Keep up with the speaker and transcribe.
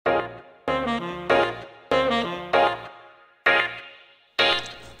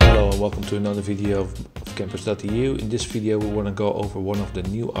Hello and welcome to another video of campers.eu. In this video we want to go over one of the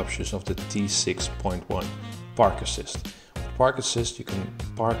new options of the T6.1 Park Assist. With Park Assist you can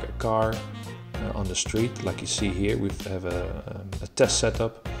park a car on the street like you see here. We have a test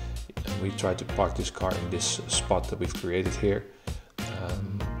setup and we try to park this car in this spot that we've created here.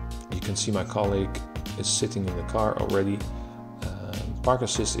 You can see my colleague is sitting in the car already. Park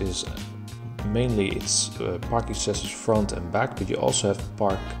Assist is mainly it's parking sensors front and back, but you also have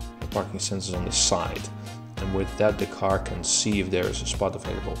parking sensors on the side, and with that the car can see if there is a spot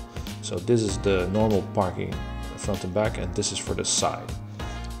available. So this is the normal parking front and back, and this is for the side.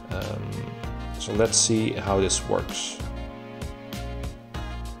 So let's see how this works.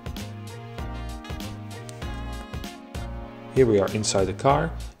 Here we are inside the car.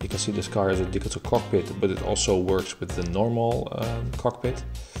 You can see this car has a digital cockpit, but it also works with the normal cockpit.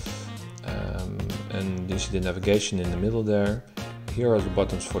 And you see the navigation in the middle there. Here are the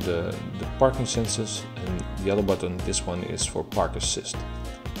buttons for the parking sensors, and the other button, this one, is for Park Assist.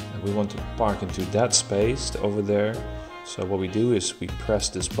 And we want to park into that space over there. So what we do is we press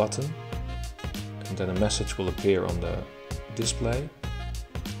this button, and then a message will appear on the display.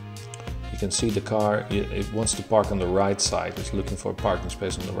 You can see the car, it wants to park on the right side. It's looking for a parking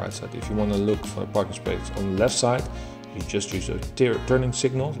space on the right side. If you want to look for a parking space on the left side, you just use a turning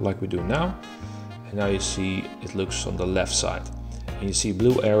signal like we do now. And now you see it looks on the left side. And you see a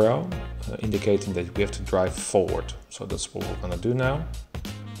blue arrow indicating that we have to drive forward. So that's what we're going to do now.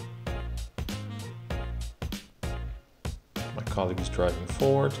 My colleague is driving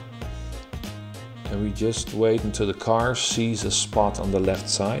forward. And we just wait until the car sees a spot on the left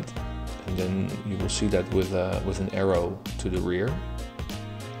side. And then you will see that with an arrow to the rear.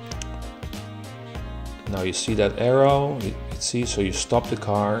 Now you see that arrow, so you stop the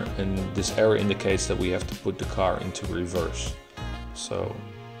car, and this arrow indicates that we have to put the car into reverse. So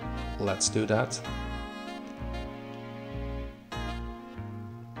let's do that.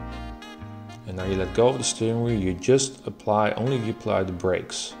 And now you let go of the steering wheel, you just only apply the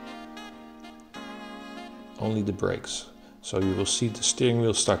brakes. Only the brakes. So you will see the steering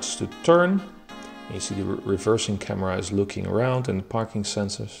wheel starts to turn, and you see the reversing camera is looking around and the parking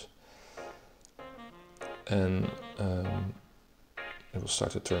sensors. And it will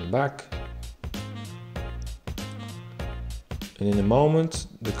start to turn back. And in a moment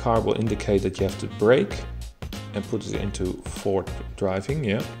the car will indicate that you have to brake and put it into forward driving,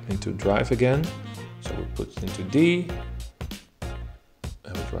 into drive again. So we put it into D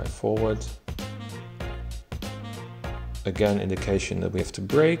and we drive forward. Again, indication that we have to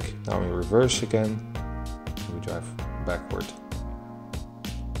brake. Now we reverse again and we drive backward.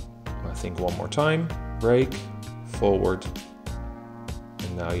 I think one more time. Brake, forward,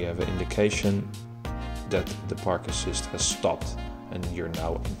 and now you have an indication that the Park Assist has stopped and you're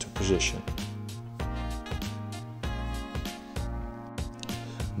now into position.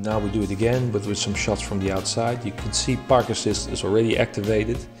 Now we do it again, but with some shots from the outside. You can see Park Assist is already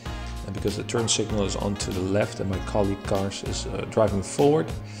activated, and because the turn signal is on to the left and my colleague cars is driving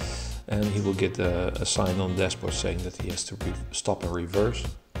forward, and he will get a sign on the dashboard saying that he has to stop and reverse.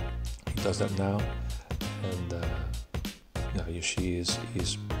 He does that now. And now you see he's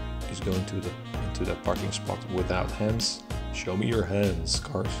going into that parking spot without hands. Show me your hands,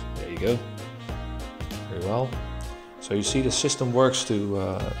 cars. There you go. Very well. So you see the system works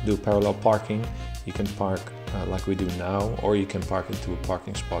to do parallel parking. You can park like we do now, or you can park into a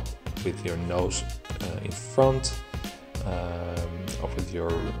parking spot with your nose in front, or with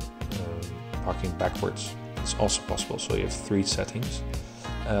your parking backwards. It's also possible. So you have 3 settings.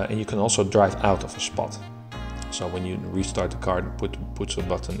 And you can also drive out of a spot. So when you restart the car and push a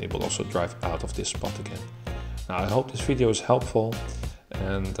button, it will also drive out of this spot again. Now I hope this video is helpful,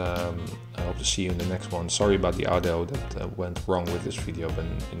 and I hope to see you in the next one. Sorry about the audio that went wrong with this video, but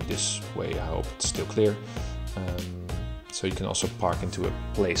in this way I hope it's still clear. So you can also park into a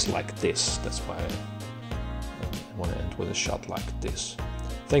place like this. That's why I want to end with a shot like this.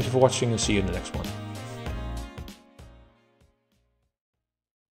 Thank you for watching, and see you in the next one.